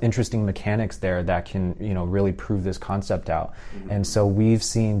have some interesting mechanics there that can, really prove this concept out. And so we've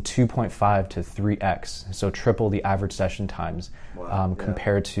seen 2.5 to 3x, so triple the average session times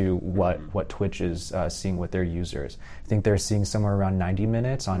compared to what Twitch is seeing with their users. I think they're seeing somewhere around 90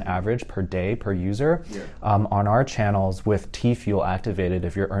 minutes on average per day per user. Yeah. On our channels with T-Fuel activated,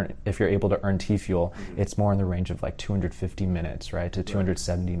 if you're able to earn T-Fuel, it's more in the range of like 250 minutes, right, to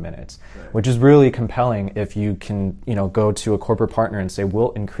 270 minutes, which is really compelling if you can, go to a corporate partner and say,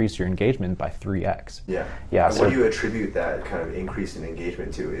 we'll increase your engagement by 3x. Yeah. Yeah. And what do you attribute that kind of increase in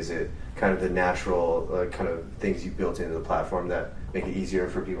engagement to? Is it kind of the natural kind of things you built into the platform that make it easier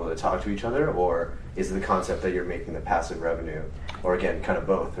for people to talk to each other, or is it the concept that you're making the passive revenue, or again, kind of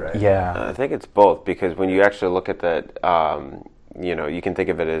both, right? Yeah. I think it's both, because when you actually look at that, you can think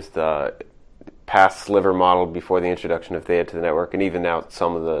of it as the past Sliver model before the introduction of Theta to the network, and even now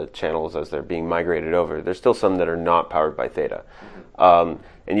some of the channels as they're being migrated over, there's still some that are not powered by Theta. And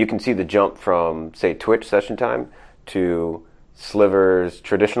you can see the jump from, say, Twitch session time to Sliver's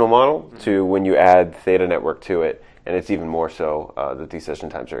traditional model to when you add Theta network to it, and it's even more so that these session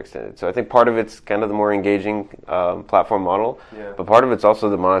times are extended. So I think part of it's kind of the more engaging platform model, but part of it's also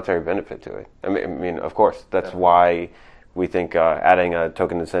the monetary benefit to it. I mean, of course, that's why we think adding a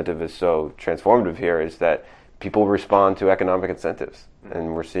token incentive is so transformative here, is that people respond to economic incentives,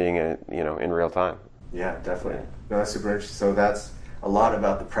 and we're seeing it, in real time. Yeah, definitely. No, that's super interesting. So that's a lot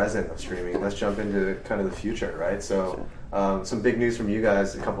about the present of streaming. Let's jump into kind of the future, right? So some big news from you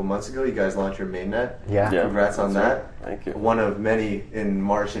guys a couple months ago. You guys launched your mainnet. Yeah. Congrats on that. Thank you. One of many in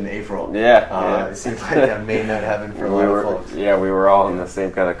March and April. Yeah. It seems like mainnet heaven for a lot of folks. Yeah, we were all in the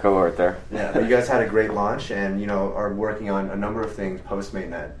same kind of cohort there. Yeah, but you guys had a great launch and, are working on a number of things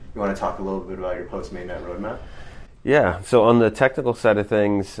post-mainnet. You want to talk a little bit about your post-mainnet roadmap? Yeah, so on the technical side of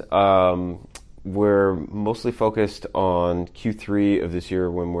things, we're mostly focused on Q3 of this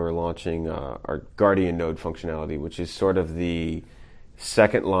year when we're launching our Guardian node functionality, which is sort of the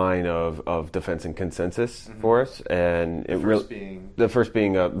second line of defense and consensus for us. And the first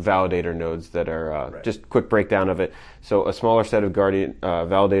being validator nodes that are just quick breakdown of it. So a smaller set of Guardian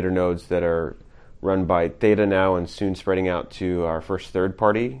validator nodes that are run by Theta now and soon spreading out to our first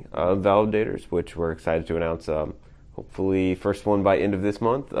third-party validators, which we're excited to announce hopefully first one by end of this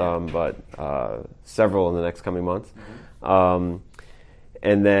month, but several in the next coming months.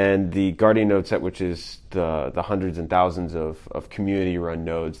 And then the Guardian node set, which is the hundreds and thousands of community-run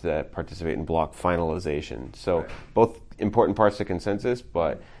nodes that participate in block finalization. So both important parts of consensus,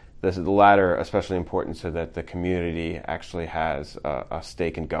 but the latter especially important so that the community actually has a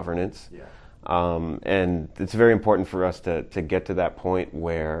stake in governance. And it's very important for us to get to that point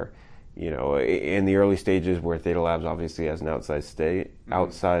where, in the early stages where Theta Labs obviously has an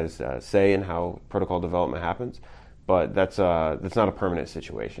outsized say in how protocol development happens, but that's not a permanent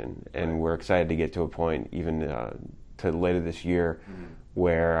situation, and we're excited to get to a point even to later this year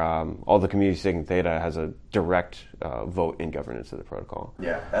where all the community stake in Theta has a direct vote in governance of the protocol.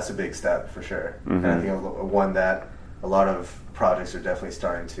 Yeah, that's a big step for sure, and I think one that a lot of projects are definitely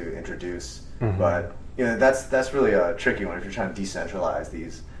starting to introduce, but that's really a tricky one if you're trying to decentralize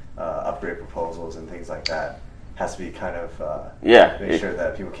these upgrade proposals and things like that. Has to be kind of make sure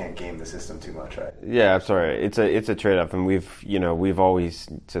that people can't game the system too much, right? Yeah, I'm sorry. It's a trade-off, and we've always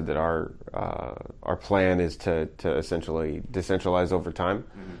said that our plan is to essentially decentralize over time,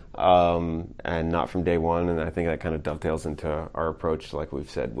 and not from day one. And I think that kind of dovetails into our approach, like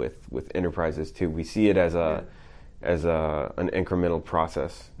we've said with enterprises too. We see it as an incremental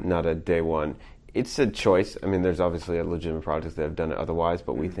process, not a day one. It's a choice. I mean, there's obviously legitimate projects that have done it otherwise,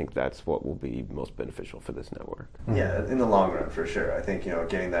 but we think that's what will be most beneficial for this network. Yeah, in the long run, for sure. I think,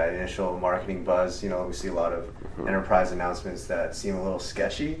 getting that initial marketing buzz, we see a lot of enterprise announcements that seem a little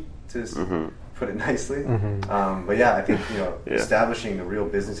sketchy, to put it nicely. But yeah, I think, establishing the real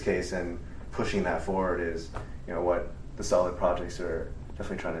business case and pushing that forward is, what the solid projects are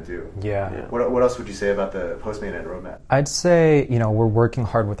definitely trying to do. Yeah. What else would you say about the post-mainnet roadmap? I'd say, we're working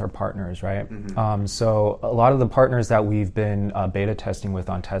hard with our partners, right? So a lot of the partners that we've been beta testing with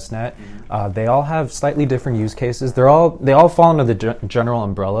on testnet, they all have slightly different use cases. They all fall under the general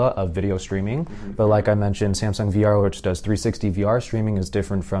umbrella of video streaming. But like I mentioned, Samsung VR, which does 360 VR streaming, is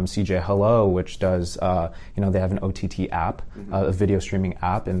different from CJ Hello, which does, they have an OTT app, a video streaming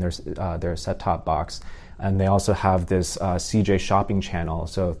app in their set-top box. And they also have this CJ shopping channel.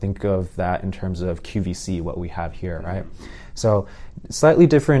 So think of that in terms of QVC, what we have here, right? So slightly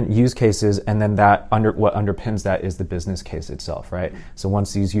different use cases, and then what underpins that is the business case itself, right? So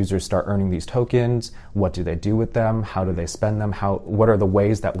once these users start earning these tokens, what do they do with them? How do they spend them? What are the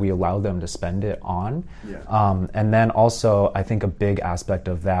ways that we allow them to spend it on? And then also, I think a big aspect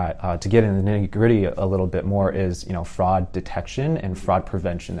of that, to get into the nitty-gritty a little bit more, is fraud detection and fraud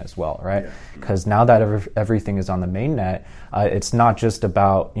prevention as well, right? Because now that everything is on the mainnet, it's not just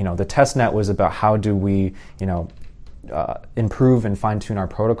about, the testnet was about how do we, improve and fine-tune our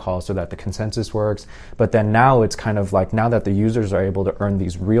protocol so that the consensus works. But then now it's kind of like, now that the users are able to earn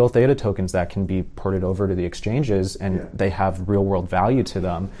these real Theta tokens that can be ported over to the exchanges and they have real-world value to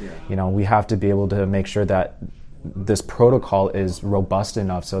them, we have to be able to make sure that this protocol is robust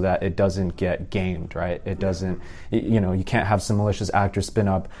enough so that it doesn't get gamed, right? It doesn't, you can't have some malicious actor spin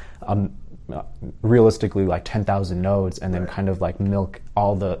up realistically like 10,000 nodes and then kind of like milk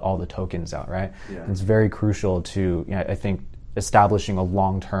all the tokens out, right? It's very crucial to, I think, establishing a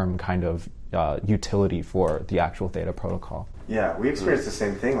long-term kind of utility for the actual Theta protocol. Yeah, we experienced the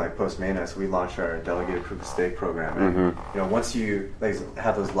same thing like post-mainnet. So we launched our delegated proof of stake program, and once you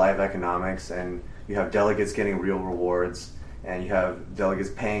have those live economics and you have delegates getting real rewards and you have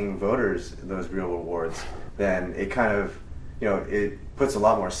delegates paying voters those real rewards, then it kind of it puts a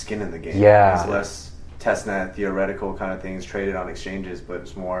lot more skin in the game. It's less testnet theoretical kind of things traded on exchanges, but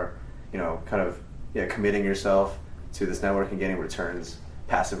it's more, committing yourself to this network and getting returns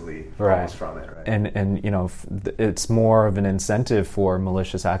passively almost from it, right? And it's more of an incentive for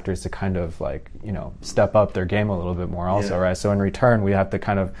malicious actors to kind of step up their game a little bit more also, right? So in return, we have to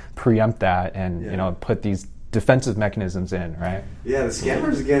kind of preempt that and put these defensive mechanisms in, right? Yeah, the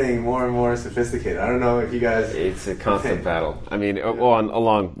scammers are getting more and more sophisticated. I don't know if you guys... It's a constant battle. I mean,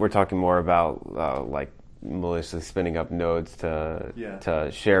 we're talking more about maliciously spinning up nodes to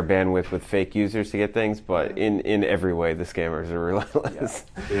share bandwidth with fake users to get things, but in every way the scammers are relentless.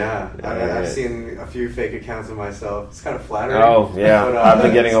 I've seen a few fake accounts of myself. It's kind of flattering. Oh yeah, but, I've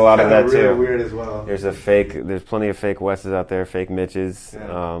been getting a lot of that too. Weird as well. There's plenty of fake Wes's out there, fake Mitches.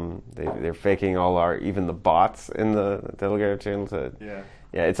 They're faking even the bots in the Telegram channel.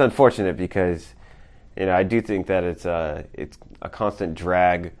 It's unfortunate because I do think that it's a constant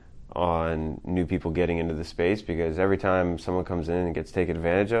drag on new people getting into the space, because every time someone comes in and gets taken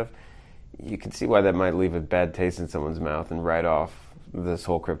advantage of, you can see why that might leave a bad taste in someone's mouth and write off this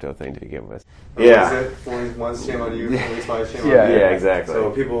whole crypto thing to begin with. One's shame on you, twice shame on you. Yeah, exactly.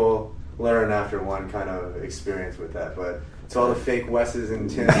 So people learn after one kind of experience with that, but to all the fake Wes's and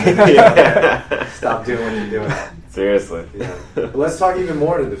Tins, stop doing what you're doing. Seriously. But let's talk even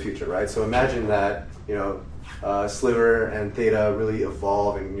more into the future, right? So imagine that, Sliver and Theta really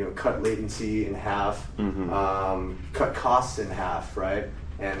evolve and cut latency in half, cut costs in half, right?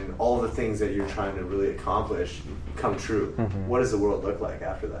 And all the things that you're trying to really accomplish come true. What does the world look like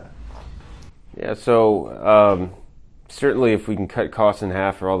after that? Yeah, so certainly if we can cut costs in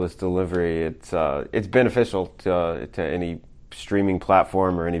half for all this delivery, it's beneficial to any streaming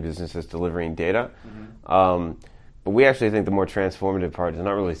platform or any business that's delivering data. But we actually think the more transformative part is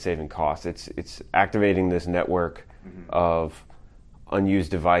not really saving costs. It's activating this network of unused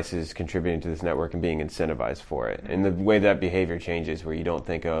devices contributing to this network and being incentivized for it. And the way that behavior changes, where you don't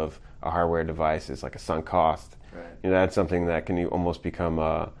think of a hardware device as like a sunk cost, that's something that can almost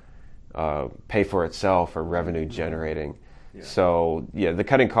become pay for itself or revenue generating. So the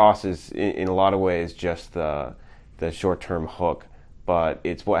cutting costs is in a lot of ways just the short-term hook. But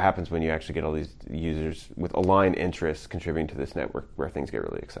it's what happens when you actually get all these users with aligned interests contributing to this network where things get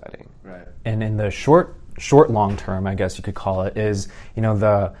really exciting. Right. And in the short long term, I guess you could call it, is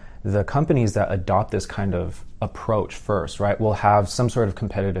the companies that adopt this kind of approach first, right, will have some sort of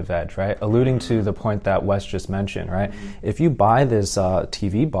competitive edge, right? Alluding to the point that Wes just mentioned, right? If you buy this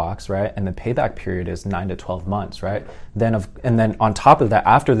TV box, right, and the payback period is 9 to 12 months, right? And then on top of that,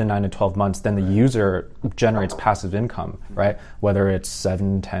 after the 9 to 12 months, then the user generates passive income, right? Whether it's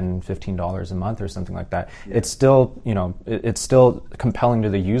 $7, $10, $15 a month or something like that. It's still, it's still compelling to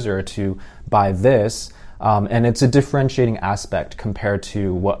the user to buy this And it's a differentiating aspect compared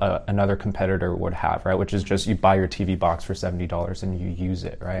to what another competitor would have, right? Which is just you buy your TV box for $70 and you use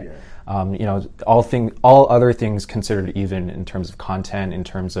it, right? Yeah. All other things considered even in terms of content, in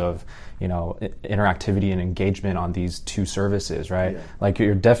terms of interactivity and engagement on these two services, right? Yeah. Like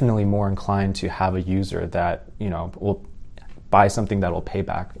you're definitely more inclined to have a user that will buy something that will pay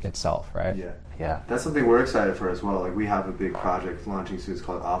back itself, right? Yeah. Yeah. That's something we're excited for as well. Like we have a big project launching soon. It's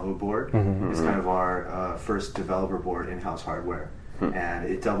called Avo Board. It's kind of our first developer board in-house hardware. And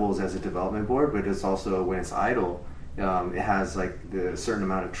it doubles as a development board, but it's also, when it's idle, it has like the certain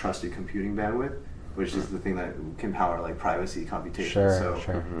amount of trusted computing bandwidth, which is the thing that can power like privacy computation.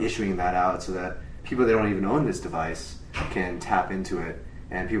 So issuing that out so that people that don't even own this device can tap into it,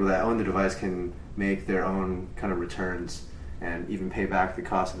 and people that own the device can make their own kind of returns and even pay back the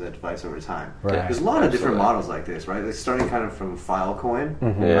cost of that device over time. Right. There's a lot of different models like this, right? Like starting kind of from Filecoin,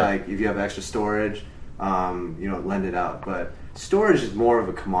 like if you have extra storage, lend it out. But storage is more of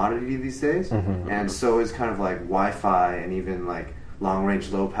a commodity these days, and so is kind of like Wi-Fi and even like long-range,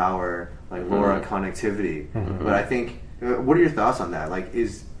 low-power, like LoRa connectivity. But I think, what are your thoughts on that? Like,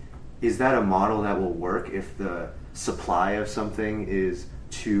 is that a model that will work if the supply of something is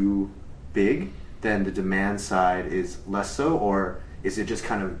too big? Then the demand side is less so, or is it just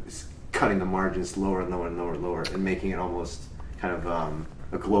kind of cutting the margins lower and lower and lower and lower and making it almost kind of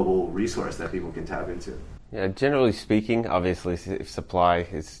a global resource that people can tap into? Yeah, generally speaking, obviously, if supply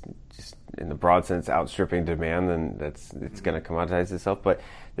is just in the broad sense outstripping demand, then it's going to commoditize itself. But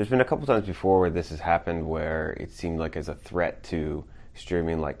there's been a couple times before where this has happened, where it seemed like as a threat to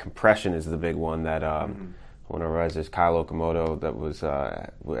streaming, like compression is the big one that. One of our advisors, Kyle Okamoto, that was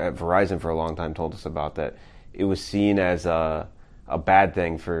at Verizon for a long time, told us about that. It was seen as a bad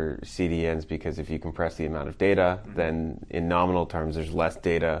thing for CDNs because if you compress the amount of data, then in nominal terms, there's less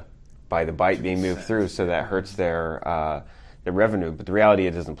data by the byte being moved through, so that hurts their revenue. But the reality,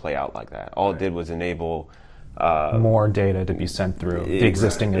 it doesn't play out like that. All it did was enable more data to be sent through the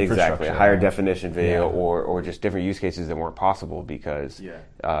existing infrastructure. Exactly, higher definition video or just different use cases that weren't possible because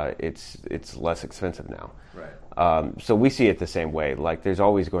it's less expensive now. Right. So we see it the same way. Like there's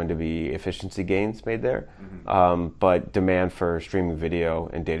always going to be efficiency gains made there, but demand for streaming video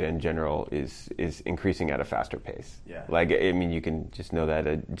and data in general is increasing at a faster pace. Yeah. Like I mean, you can just know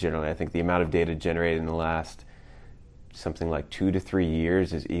that generally. I think the amount of data generated in the last something like 2 to 3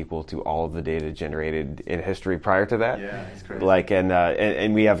 years is equal to all of the data generated in history prior to that. Yeah, it's crazy. Like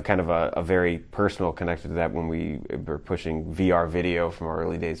and we have kind of a very personal connection to that when we were pushing VR video from our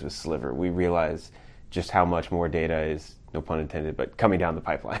early days with Sliver. We realized just how much more data is, no pun intended, but coming down the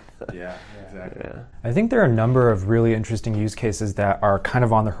pipeline. Yeah, exactly. Yeah. I think there are a number of really interesting use cases that are kind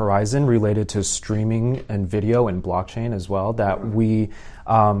of on the horizon related to streaming and video and blockchain as well that we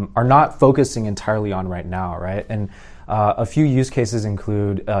are not focusing entirely on right now, right? And a few use cases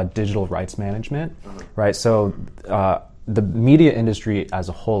include digital rights management, right? So the media industry as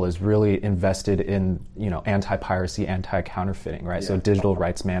a whole is really invested in anti-piracy, anti-counterfeiting, right? So digital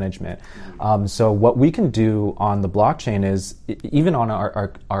rights management. So what we can do on the blockchain is even on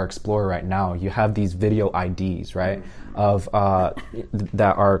our Explorer right now, you have these video IDs, right? Of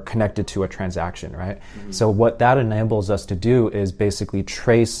that are connected to a transaction, right? So what that enables us to do is basically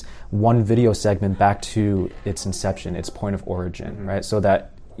trace one video segment back to its inception, its point of origin, right? So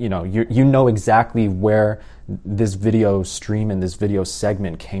that you know exactly where this video stream and this video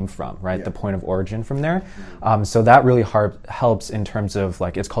segment came from, right? Yeah. The point of origin from there. So that really helps in terms of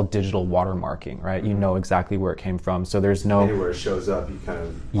like, it's called digital watermarking, right? You know exactly where it came from. So there's no... Anywhere it shows up, you kind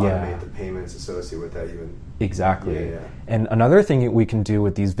of automate the payments associated with that even. Exactly. Yeah. And another thing that we can do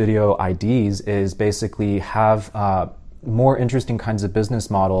with these video IDs is basically have more interesting kinds of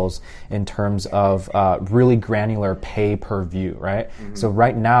business models in terms of really granular pay per view, right? So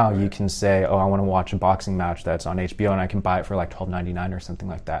right now you can say, oh, I want to watch a boxing match that's on HBO and I can buy it for like $12.99 or something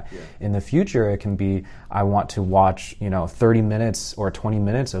like that. Yeah. In the future, it can be, I want to watch 30 minutes or 20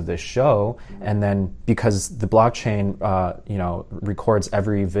 minutes of this show, and then because the blockchain records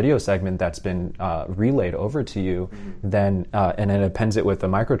every video segment that's been relayed over to you, then and it appends it with a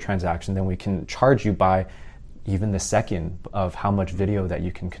microtransaction, then we can charge you by even the second of how much video that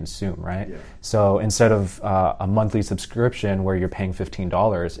you can consume, right? Yeah. So instead of a monthly subscription where you're paying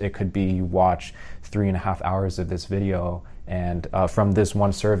 $15, it could be you watch 3.5 hours of this video and from this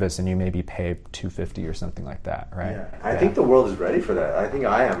one service, and you maybe pay $250 or something like that, right? Yeah. I think the world is ready for that. I think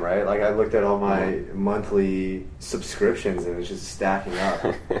I am, right? Like, I looked at all my monthly subscriptions, and it's just stacking up.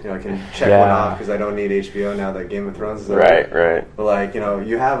 You know, I can check one off because I don't need HBO now that Game of Thrones is over. Right. But, like, you know,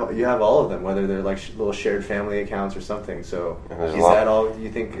 you have all of them, whether they're like little shared family accounts or something. So is that all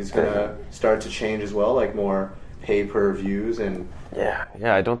you think is going to start to change as well, like more pay-per-views and... Yeah,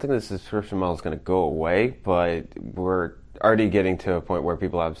 I don't think the subscription model is going to go away, but we're already getting to a point where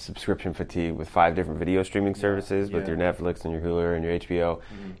people have subscription fatigue with 5 different video streaming services, with your Netflix and your Hulu and your HBO.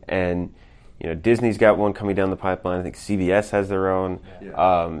 Mm-hmm. And, you know, Disney's got one coming down the pipeline. I think CBS has their own.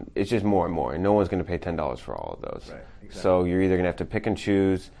 It's just more and more, and no one's going to pay $10 for all of those. Right, exactly. So you're either going to have to pick and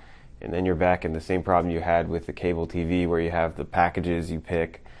choose, and then you're back in the same problem you had with the cable TV, where you have the packages you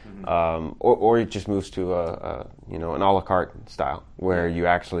pick. Or it just moves to an a la carte style where you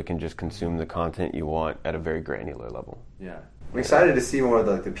actually can just consume the content you want at a very granular level. Yeah, I'm excited to see more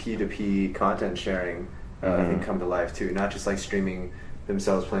of the P2P content sharing I think come to life too. Not just like streaming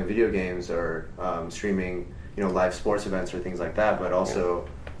themselves playing video games or streaming live sports events or things like that, but also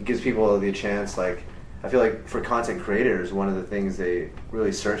it gives people the chance. Like, I feel like for content creators, one of the things they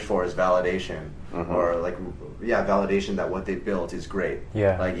really search for is validation, or validation that what they built is great.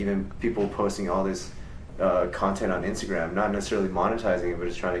 Yeah. Like, even people posting all this content on Instagram, not necessarily monetizing it, but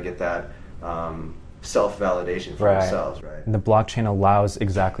just trying to get that self-validation for themselves, right? And the blockchain allows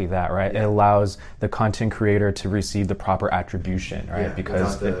exactly that, right? It allows the content creator to receive the proper attribution, right?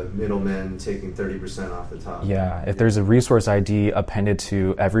 Because the middlemen taking 30% off the top. Yeah, if there's a resource ID appended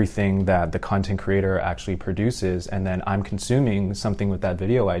to everything that the content creator actually produces, and then I'm consuming something with that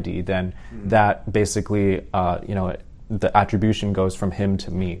video ID, then that basically, the attribution goes from him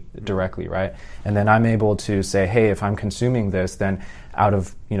to me directly, right? And then I'm able to say, hey, if I'm consuming this, then out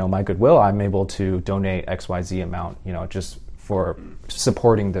of my goodwill, I'm able to donate XYZ amount, just for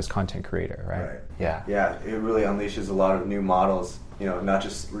supporting this content creator, right? Yeah, it really unleashes a lot of new models, not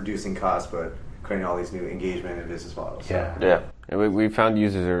just reducing costs, but creating all these new engagement and business models. Yeah. And we found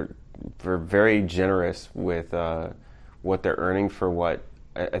users are very generous with what they're earning for what.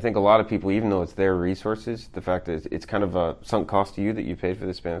 I think a lot of people, even though it's their resources, the fact that it's kind of a sunk cost to you that you paid for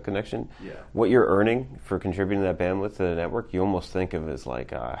this bandwidth connection, what you're earning for contributing that bandwidth to the network, you almost think of as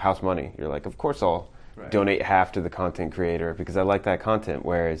like house money. You're like, of course I'll donate half to the content creator because I like that content,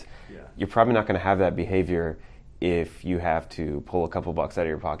 whereas you're probably not going to have that behavior if you have to pull a couple bucks out of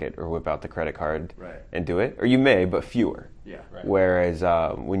your pocket or whip out the credit card and do it. Or you may, but fewer. Whereas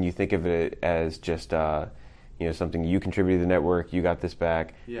when you think of it as just... something you contributed to the network, you got this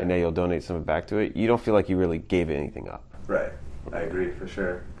back, and now you'll donate some back to it. You don't feel like you really gave anything up. Right. I agree, for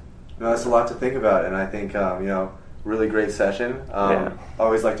sure. No, that's a lot to think about, and I think, really great session. I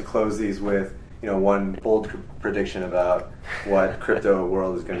always like to close these with, one bold prediction about what crypto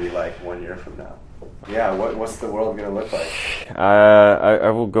world is going to be like 1 year from now. Yeah, what's the world going to look like?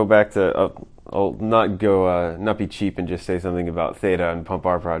 I will go back to... I'll not be cheap and just say something about Theta and Pump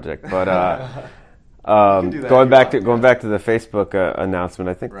R project, but... going back to the Facebook announcement,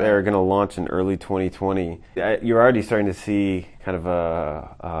 I think they're going to launch in early 2020. You're already starting to see kind of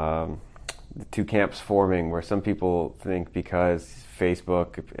the two camps forming, where some people think because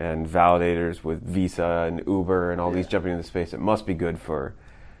Facebook and validators with Visa and Uber and all these jumping into the space, it must be good for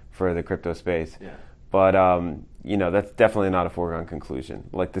the crypto space. Yeah. But that's definitely not a foregone conclusion.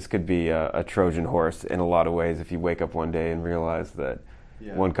 Like, this could be a Trojan horse in a lot of ways if you wake up one day and realize that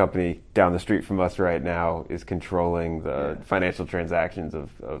one company down the street from us right now is controlling the financial transactions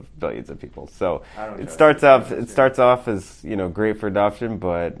of billions of people. So it starts off as great for adoption,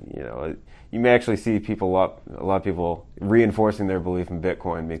 but you may actually see a lot of people reinforcing their belief in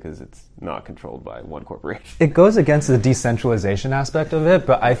Bitcoin because it's not controlled by one corporation. It goes against the decentralization aspect of it,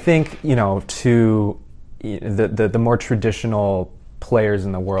 but I think to the more traditional players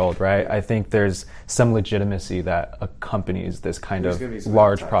in the world, right? I think there's some legitimacy that accompanies this kind of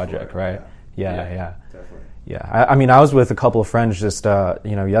large project, right? Yeah. Definitely. Yeah, I mean, I was with a couple of friends just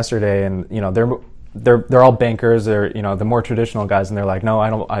yesterday, and they're all bankers. They're the more traditional guys, and they're like,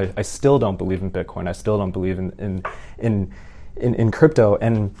 no, I still don't believe in Bitcoin. I still don't believe in crypto.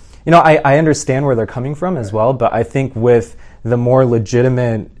 And I understand where they're coming from as well, but I think with the more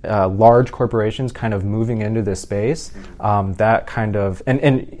legitimate large corporations kind of moving into this space, that kind of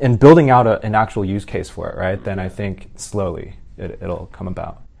and building out an actual use case for it, right? Then I think slowly it'll come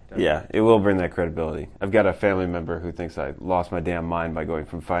about. Yeah, it will bring that credibility. I've got a family member who thinks I lost my damn mind by going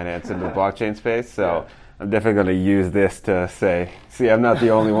from finance into the blockchain space, so I'm definitely going to use this to say, see, I'm not the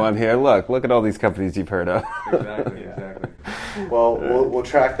only one here. Look at all these companies you've heard of. Exactly. Well, we'll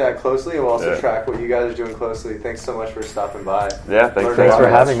track that closely, and we'll also track what you guys are doing closely. Thanks so much for stopping by. Yeah, thanks for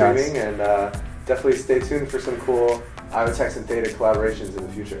having us. And definitely stay tuned for some cool IoTeX and Theta collaborations in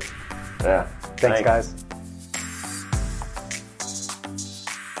the future. Yeah. Thanks, guys.